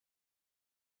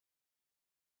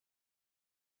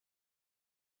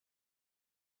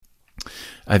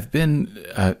I've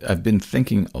been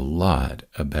thinking a lot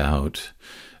about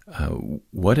uh,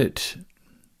 what it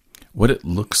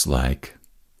looks like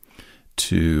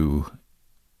to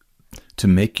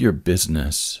make your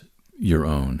business your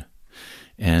own.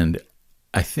 And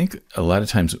I think a lot of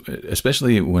times,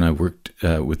 especially when I worked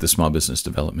with the Small Business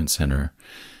Development Center,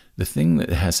 the thing that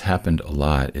has happened a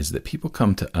lot is that people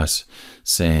come to us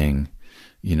saying,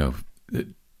 you know,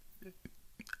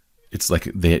 it's like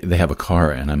they have a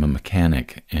car and I'm a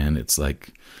mechanic, and it's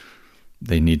like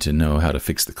they need to know how to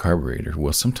fix the carburetor.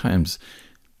 Well, sometimes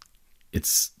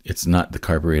it's not the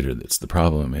carburetor that's the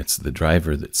problem, it's the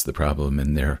driver that's the problem,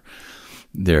 and they're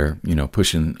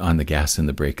pushing on the gas and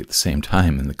the brake at the same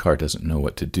time, and the car doesn't know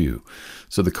what to do.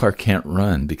 So the car can't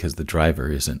run because the driver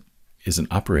isn't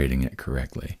operating it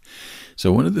correctly.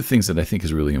 So one of the things that I think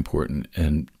is really important,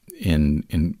 and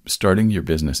in starting your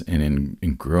business and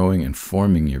in growing and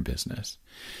forming your business,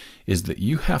 is that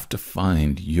you have to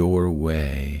find your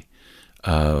way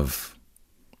of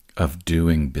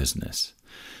doing business.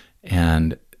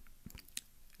 And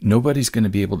nobody's going to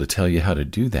be able to tell you how to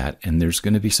do that, and there's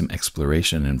going to be some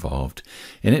exploration involved,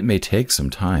 and it may take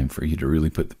some time for you to really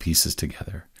put the pieces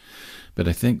together. But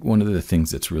I think one of the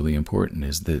things that's really important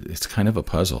is that it's kind of a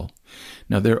puzzle.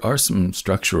 Now, there are some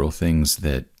structural things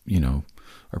that,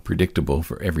 are predictable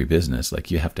for every business. Like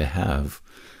you have to have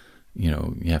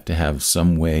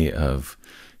some way of,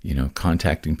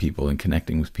 contacting people and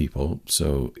connecting with people.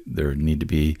 So there need to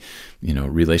be,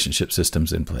 relationship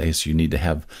systems in place. You need to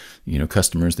have,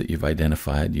 customers that you've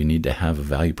identified. You need to have a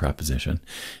value proposition.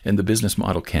 And the business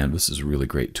model canvas is a really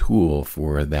great tool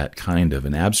for that kind of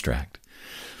an abstract.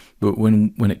 But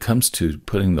when it comes to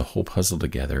putting the whole puzzle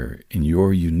together in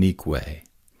your unique way,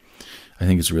 I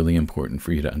think it's really important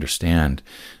for you to understand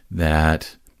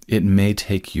that it may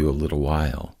take you a little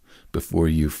while before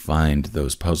you find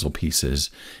those puzzle pieces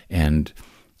and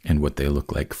what they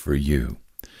look like for you.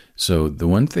 So the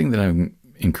one thing that I'm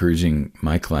encouraging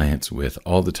my clients with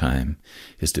all the time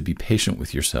is to be patient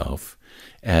with yourself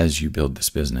as you build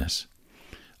this business.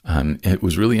 It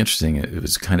was really interesting. It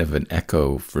was kind of an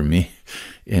echo for me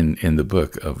in the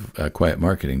book of Quiet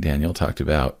Marketing. Danielle talked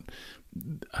about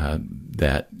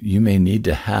that you may need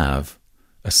to have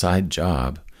a side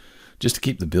job just to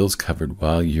keep the bills covered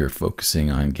while you're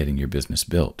focusing on getting your business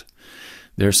built.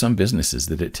 There are some businesses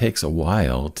that it takes a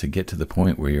while to get to the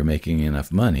point where you're making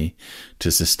enough money to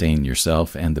sustain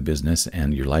yourself and the business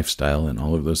and your lifestyle and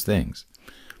all of those things.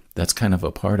 That's kind of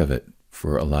a part of it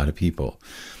for a lot of people.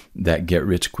 That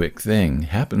get-rich-quick thing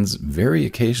happens very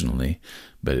occasionally,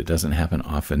 but it doesn't happen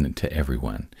often to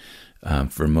everyone.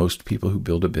 For most people who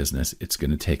build a business, it's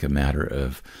going to take a matter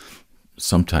of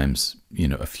sometimes,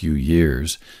 a few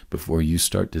years before you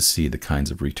start to see the kinds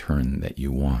of return that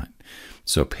you want.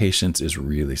 So patience is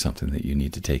really something that you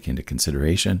need to take into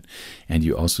consideration. And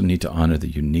you also need to honor the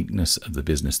uniqueness of the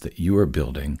business that you are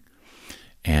building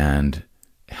and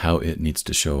how it needs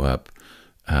to show up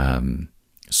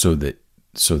so that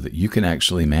you can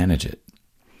actually manage it.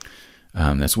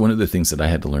 That's one of the things that I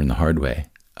had to learn the hard way.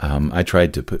 I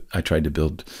tried to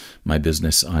build my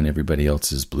business on everybody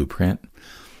else's blueprint,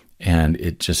 and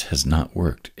it just has not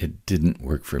worked. It didn't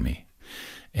work for me.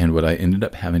 And what I ended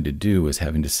up having to do was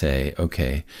having to say,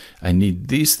 okay, I need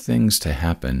these things to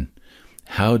happen.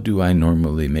 How do I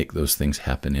normally make those things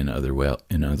happen in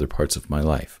other parts of my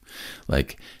life?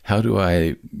 Like, how do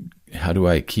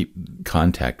I keep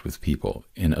contact with people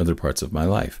in other parts of my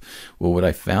life? Well, what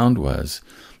I found was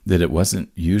that it wasn't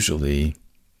usually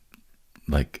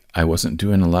like I wasn't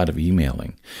doing a lot of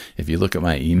emailing. If you look at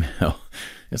my email,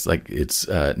 it's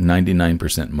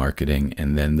 99% marketing,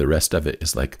 and then the rest of it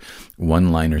is like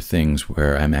one-liner things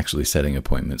where I'm actually setting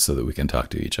appointments so that we can talk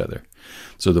to each other.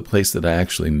 So the place that I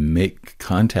actually make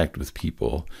contact with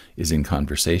people is in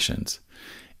conversations.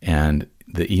 And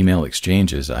the email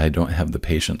exchanges, I don't have the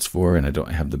patience for, and I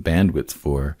don't have the bandwidth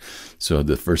for. So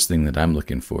the first thing that I'm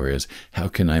looking for is, how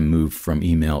can I move from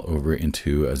email over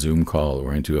into a Zoom call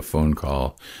or into a phone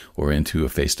call or into a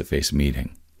face-to-face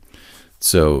meeting?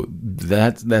 So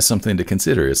that's something to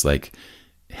consider. It's like,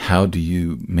 how do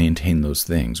you maintain those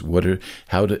things?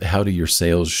 How do your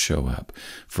sales show up?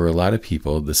 For a lot of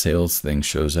people, the sales thing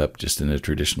shows up just in a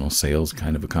traditional sales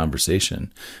kind of a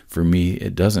conversation. For me,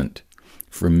 it doesn't.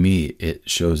 For me, it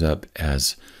shows up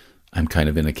as I'm kind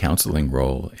of in a counseling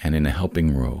role and in a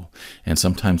helping role. And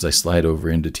sometimes I slide over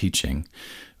into teaching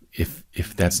if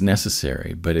that's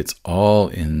necessary, but it's all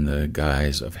in the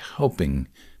guise of helping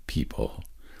people.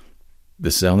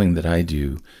 The selling that I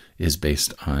do is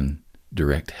based on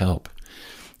direct help.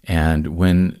 And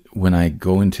when I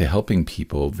go into helping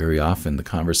people, very often the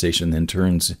conversation then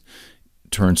turns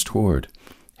toward,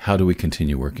 How do we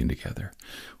continue working together?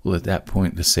 Well, at that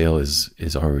point, the sale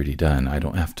is already done. I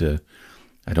don't have to,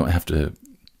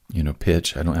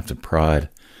 pitch. I don't have to prod.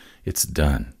 It's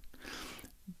done.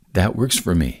 That works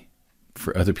for me.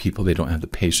 For other people, they don't have the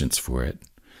patience for it.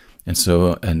 And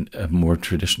so a more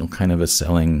traditional kind of a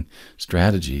selling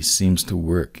strategy seems to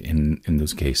work in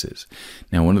those cases.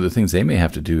 Now, one of the things they may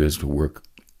have to do is to work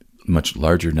much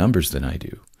larger numbers than I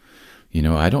do.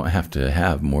 I don't have to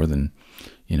have more than,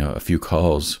 a few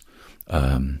calls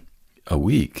a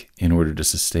week in order to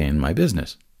sustain my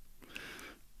business.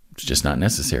 It's just not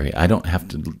necessary. I don't have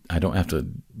to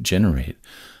generate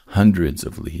hundreds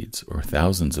of leads or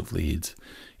thousands of leads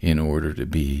in order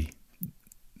to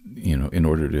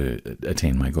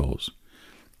attain my goals.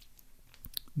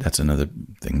 That's another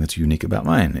thing that's unique about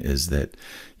mine is that,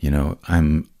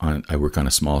 I work on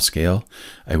a small scale.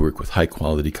 I work with high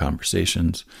quality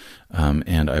conversations,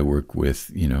 and I work with,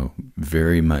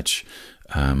 very much,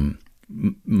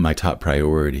 my top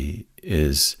priority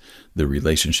is the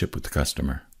relationship with the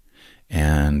customer.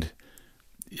 And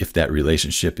if that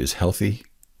relationship is healthy,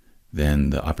 then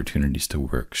the opportunities to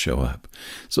work show up.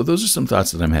 So those are some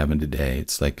thoughts that I'm having today.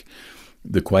 It's like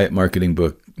the Quiet Marketing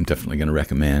book, I'm definitely going to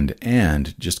recommend.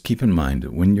 And just keep in mind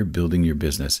that when you're building your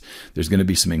business, there's going to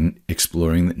be some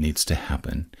exploring that needs to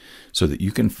happen so that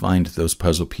you can find those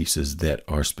puzzle pieces that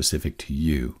are specific to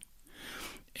you.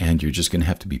 And you're just going to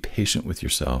have to be patient with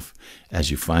yourself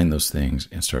as you find those things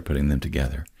and start putting them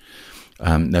together.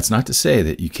 That's not to say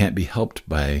that you can't be helped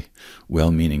by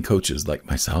well-meaning coaches like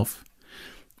myself.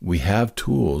 We have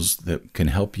tools that can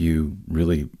help you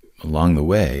really along the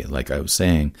way. Like I was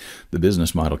saying, the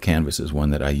business model canvas is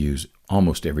one that I use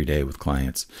almost every day with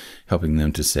clients, helping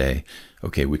them to say,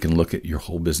 okay, we can look at your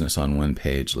whole business on one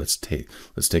page. Let's take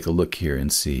a look here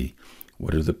and see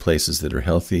what are the places that are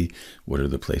healthy, what are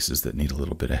the places that need a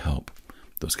little bit of help.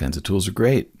 Those kinds of tools are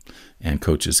great, and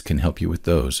coaches can help you with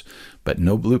those. But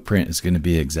no blueprint is going to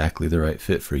be exactly the right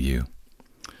fit for you.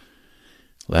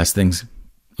 Last things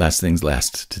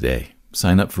last today.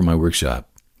 Sign up for my workshop.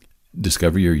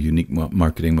 Discover your unique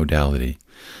marketing modality.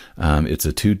 It's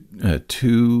a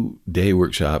two-day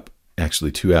workshop,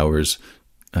 actually 2 hours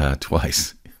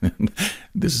twice.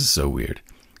 This is so weird.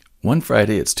 One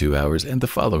Friday it's 2 hours, and the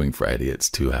following Friday it's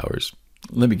 2 hours.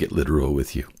 Let me get literal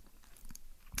with you.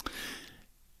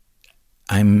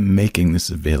 I'm making this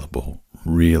available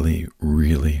really,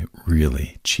 really,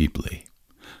 really cheaply.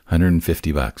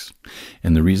 $150.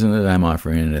 And the reason that I'm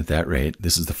offering it at that rate,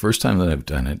 this is the first time that I've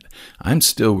done it. I'm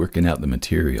still working out the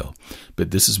material,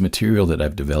 but this is material that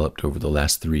I've developed over the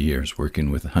last 3 years, working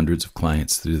with hundreds of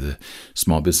clients through the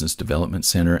Small Business Development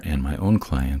Center and my own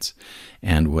clients.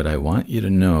 And what I want you to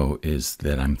know is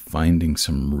that I'm finding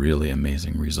some really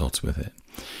amazing results with it.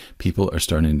 People are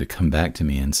starting to come back to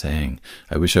me and saying,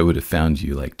 I wish I would have found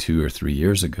you like 2 or 3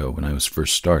 years ago when I was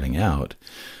first starting out,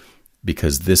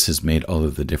 because this has made all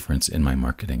of the difference in my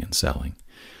marketing and selling.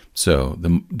 So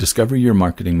the Discover Your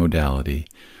Marketing Modality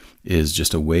is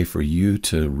just a way for you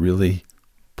to really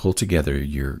pull together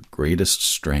your greatest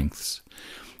strengths,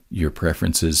 your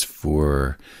preferences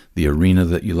for the arena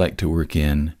that you like to work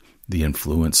in, the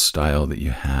influence style that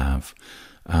you have,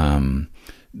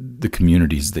 the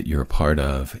communities that you're a part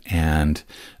of. And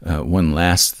one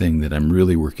last thing that I'm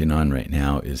really working on right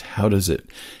now is how does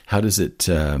it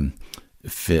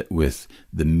fit with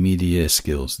the media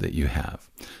skills that you have.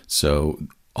 So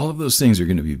all of those things are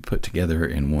going to be put together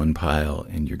in one pile,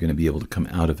 and you're going to be able to come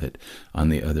out of it on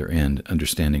the other end,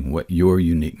 understanding what your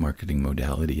unique marketing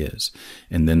modality is.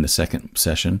 And then the second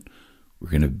session,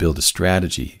 we're going to build a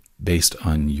strategy based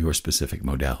on your specific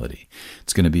modality.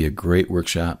 It's going to be a great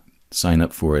workshop. Sign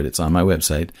up for it. It's on my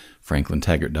website,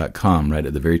 franklintaggart.com. Right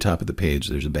at the very top of the page,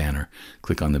 there's a banner.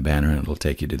 Click on the banner and it'll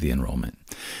take you to the enrollment.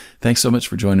 Thanks so much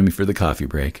for joining me for the coffee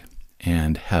break,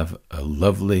 and have a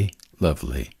lovely,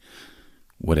 lovely,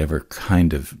 whatever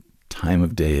kind of time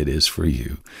of day it is for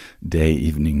you, day,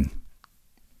 evening,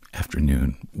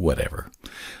 afternoon, whatever.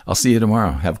 I'll see you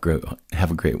tomorrow. Have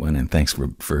a great one, and thanks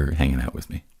for hanging out with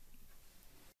me.